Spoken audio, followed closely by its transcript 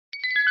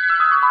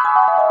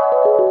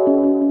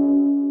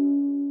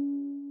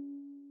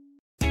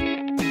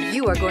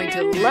You are going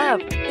to love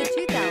the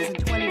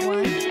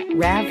 2021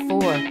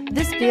 RAV4.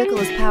 This vehicle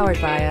is powered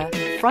by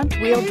a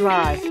front-wheel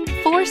drive,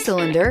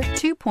 4-cylinder,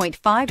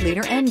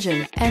 2.5-liter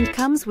engine, and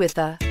comes with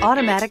a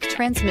automatic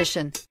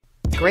transmission.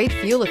 Great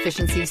fuel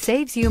efficiency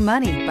saves you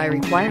money by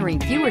requiring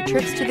fewer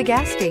trips to the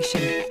gas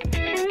station.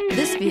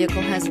 This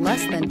vehicle has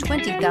less than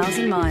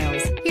 20,000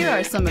 miles. Here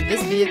are some of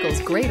this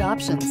vehicle's great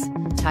options: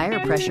 tire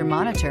pressure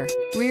monitor,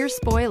 rear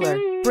spoiler,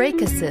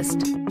 brake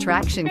assist,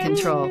 traction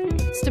control,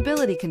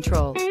 stability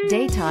control,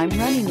 daytime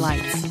running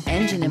lights,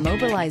 engine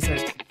immobilizer,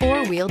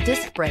 4-wheel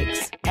disc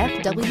brakes,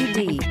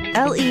 FWD,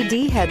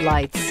 LED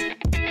headlights.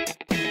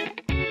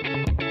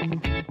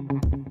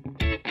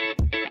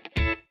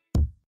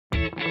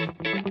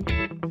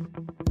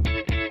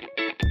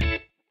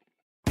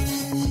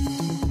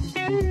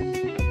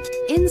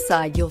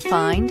 Inside you'll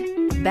find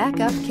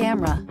backup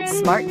camera,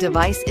 smart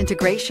device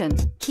integration,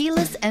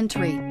 keyless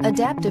entry,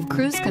 adaptive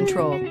cruise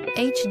control,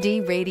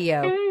 HD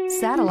radio,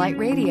 satellite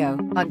radio,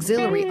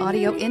 auxiliary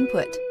audio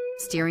input,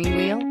 steering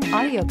wheel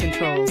audio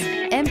controls,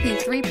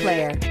 MP3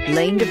 player,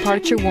 lane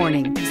departure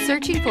warning.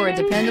 Searching for a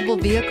dependable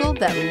vehicle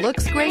that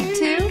looks great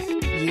too?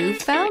 You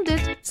found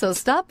it, so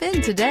stop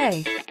in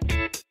today.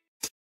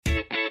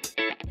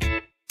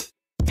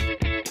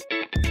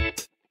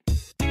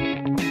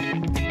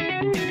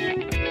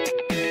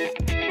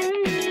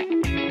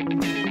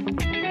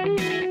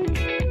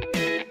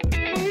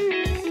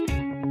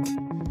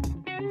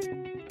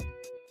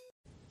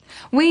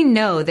 We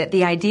know that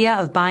the idea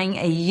of buying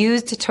a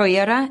used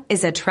Toyota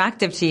is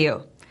attractive to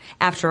you.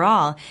 After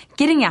all,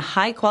 getting a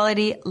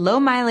high-quality,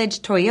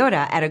 low-mileage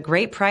Toyota at a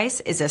great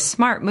price is a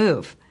smart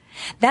move.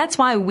 That's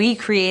why we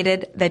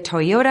created the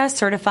Toyota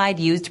Certified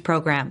Used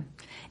program.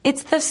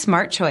 It's the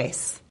smart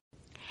choice.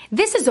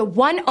 This is a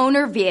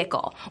one-owner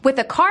vehicle with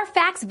a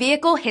Carfax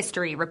Vehicle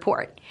History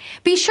Report.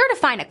 Be sure to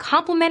find a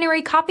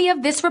complimentary copy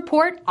of this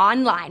report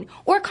online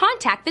or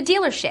contact the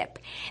dealership.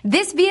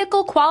 This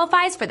vehicle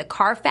qualifies for the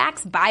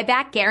Carfax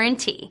Buyback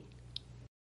Guarantee.